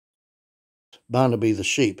Barnaby the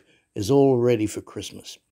sheep is all ready for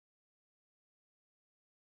Christmas.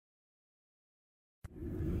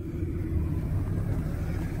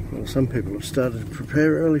 Well, some people have started to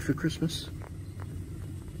prepare early for Christmas.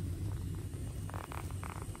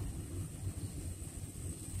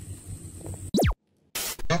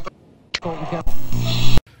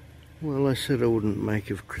 Well, I said I wouldn't make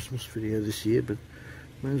a Christmas video this year, but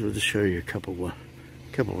may as well just show you a couple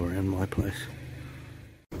around my place.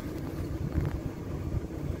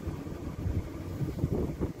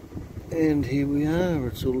 And here we are,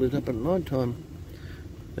 it's all lit up at night time.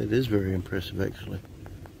 It is very impressive actually.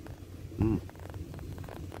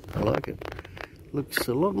 I like it. Looks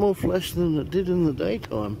a lot more flash than it did in the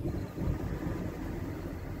daytime.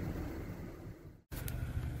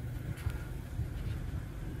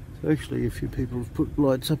 So actually a few people have put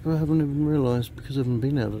lights up I haven't even realised because I haven't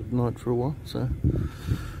been out at night for a while, so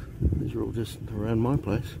these are all just around my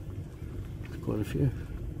place. There's quite a few.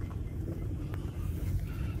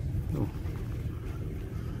 Oh.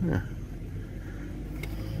 Yeah.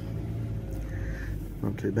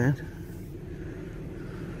 Not too bad.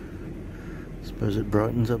 Suppose it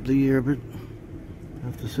brightens up the year a bit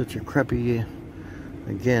after such a crappy year.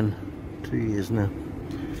 Again, 2 years now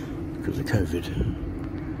because of COVID.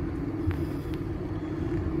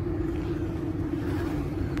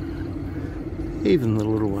 Even the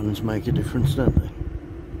little ones make a difference, don't they?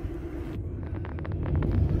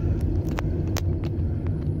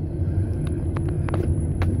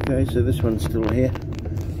 Okay, so this one's still here.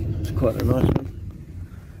 It's quite a nice one.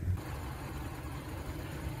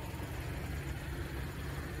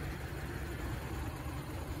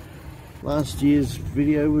 Last year's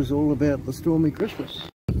video was all about the stormy Christmas.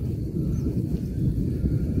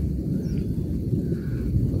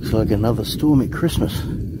 Looks like another stormy Christmas.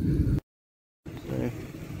 So,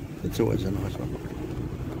 it's always a nice one.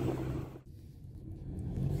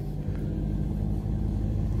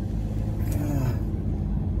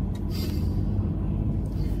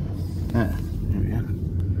 There we are.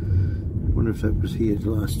 I wonder if that was here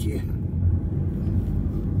last year.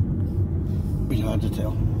 Bit hard to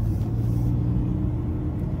tell.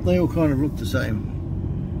 They all kind of look the same.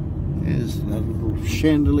 There's another little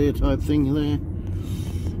chandelier type thing there.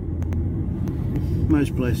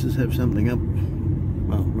 Most places have something up.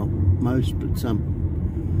 Well, not most, but some.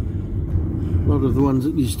 A lot of the ones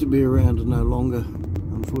that used to be around are no longer,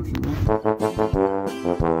 unfortunately.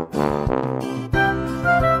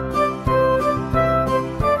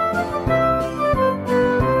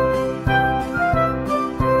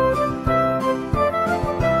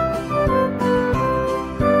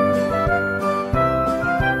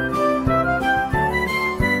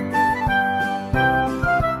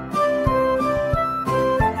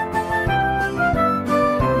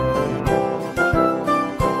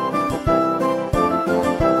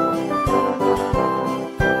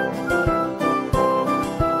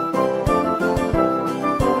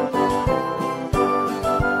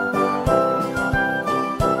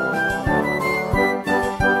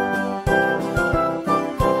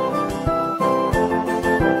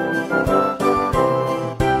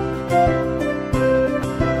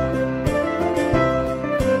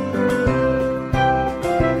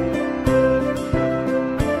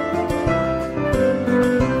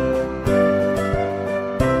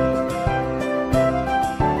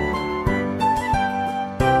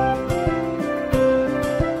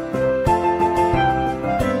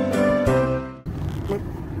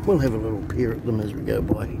 We'll have a little peer at them as we go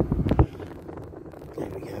by. There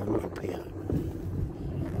we go, a little peer.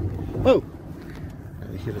 Oh!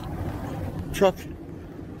 I hit a truck.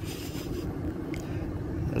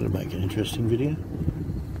 That'll make an interesting video.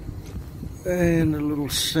 And a little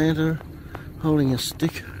Santa holding a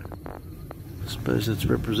stick. I suppose that's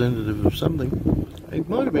representative of something. He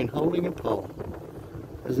might have been holding a pole,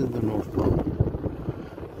 as in the North Pole.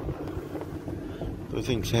 I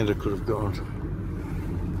think Santa could have gone.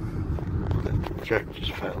 That joke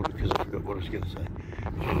just failed because I forgot what I was going to say.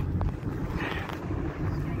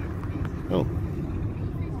 Oh,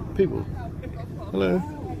 people. Hello.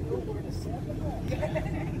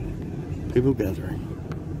 People gathering.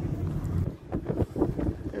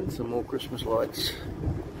 And some more Christmas lights.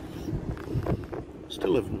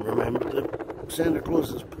 Still haven't remembered the Santa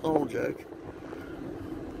Claus's pole joke.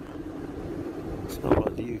 It's not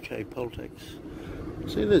like the UK poll tax.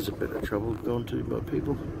 See, there's a bit of trouble gone to by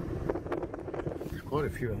people. There's quite a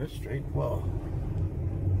few on this street. Wow.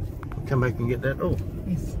 Come back and get that. Oh,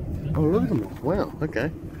 yes. Oh, look at them all. Wow, okay.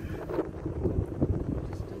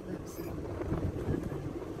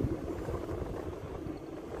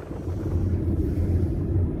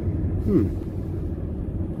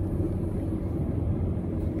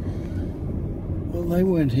 Well, they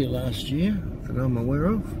weren't here last year that I'm aware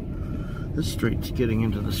of. This street's getting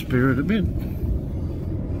into the spirit a bit.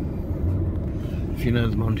 If you know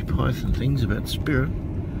the Monty Python things about spirit,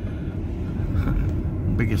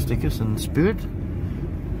 biggest dickus and spirit,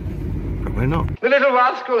 probably not. The little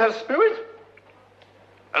rascal has spirit?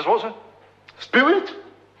 As what, sir? Spirit?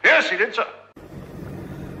 Yes, he did, sir.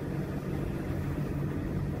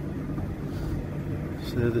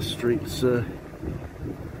 So the streets, there's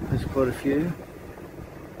quite a few,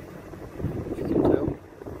 if you can tell,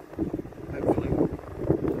 hopefully.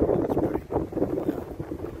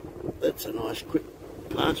 That's a nice quick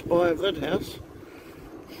pass by of that house.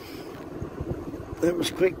 That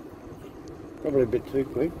was quick, probably a bit too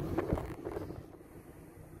quick.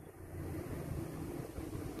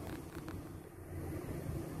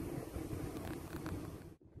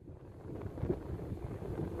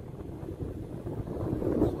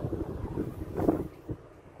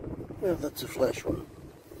 Well, that's a flash one.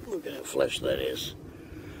 Look at how flash that is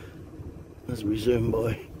as we zoom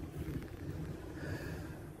by.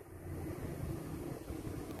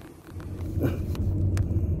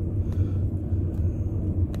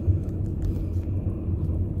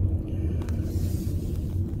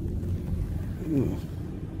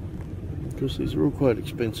 Of course, these are all quite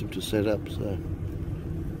expensive to set up, so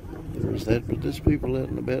there is that, but there's people out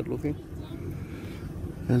and about looking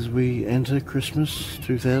as we enter Christmas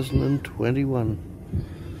 2021.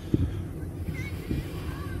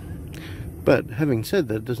 But having said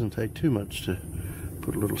that, it doesn't take too much to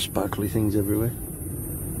put little sparkly things everywhere.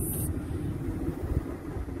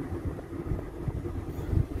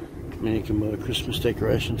 I mean, you can buy Christmas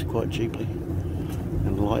decorations quite cheaply,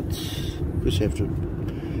 and lights, because you have to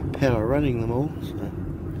power running them all, so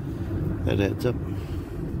that adds up.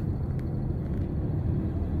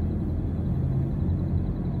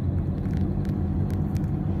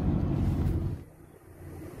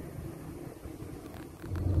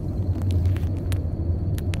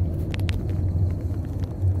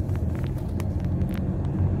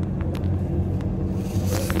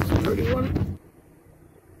 Pretty one.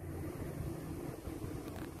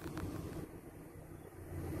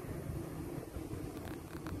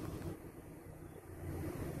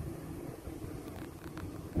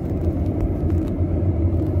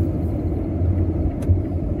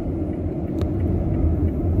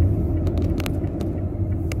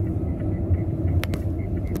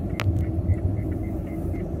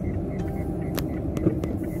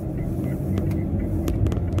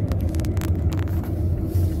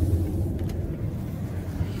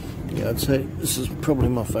 Yeah, I'd say this is probably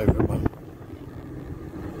my favourite one.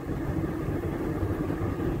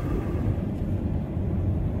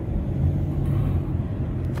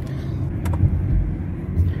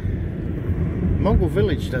 Mongol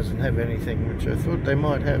Village doesn't have anything, which I thought they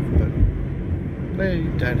might have, but they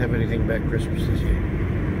don't have anything about Christmas this year.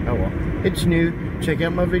 Oh well, it's new. Check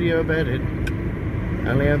out my video about it.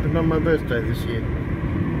 Only opened on my birthday this year.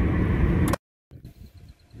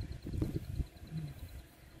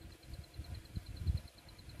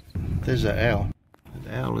 There's an owl.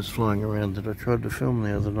 An owl is flying around that I tried to film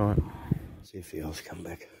the other night. See if the owls come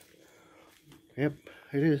back. Yep,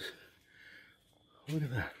 it is. Look at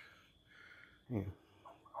that. Yeah.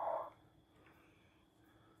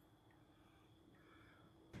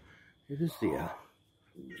 It is the owl.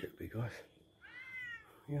 Check, big guys.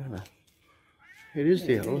 Yeah, no. It is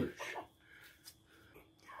the owl.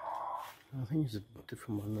 I think it's a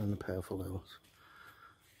different one than the powerful owls.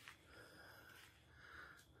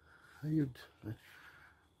 It's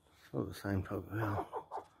not the same type of owl.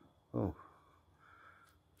 Oh.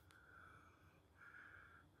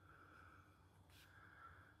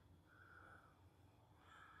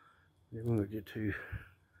 You haven't got your two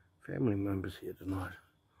family members here tonight.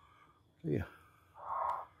 Yeah.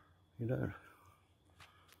 You don't.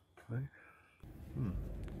 Right?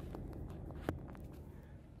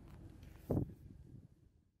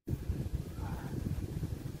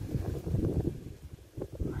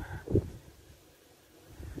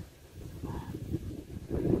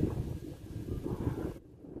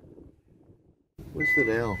 Where's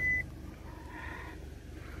that owl?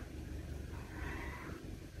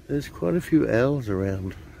 There's quite a few owls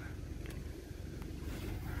around.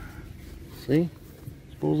 See?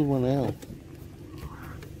 It's more than one owl.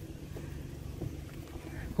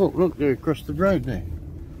 Oh, look, they're across the road there.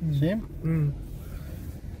 See them?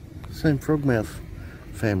 Same frogmouth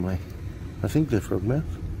family. I think they're frogmouth.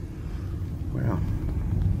 Wow.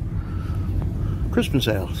 Christmas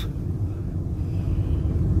owls.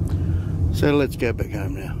 So let's go back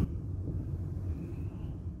home now.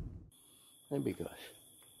 There we go.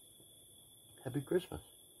 Happy Christmas.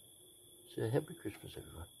 So happy Christmas,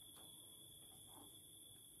 everyone.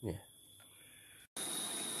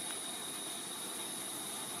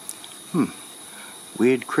 Yeah.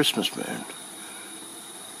 Weird Christmas moon.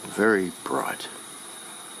 Very bright.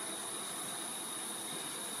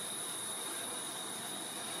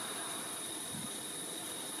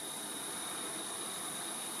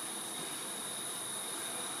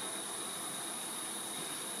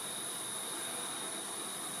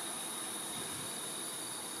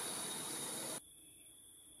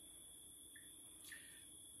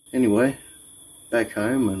 Anyway, back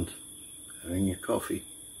home and having your coffee.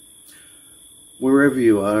 Wherever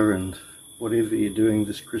you are and whatever you're doing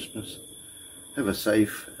this Christmas, have a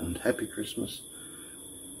safe and happy Christmas,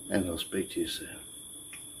 and I'll speak to you soon.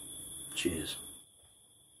 Cheers.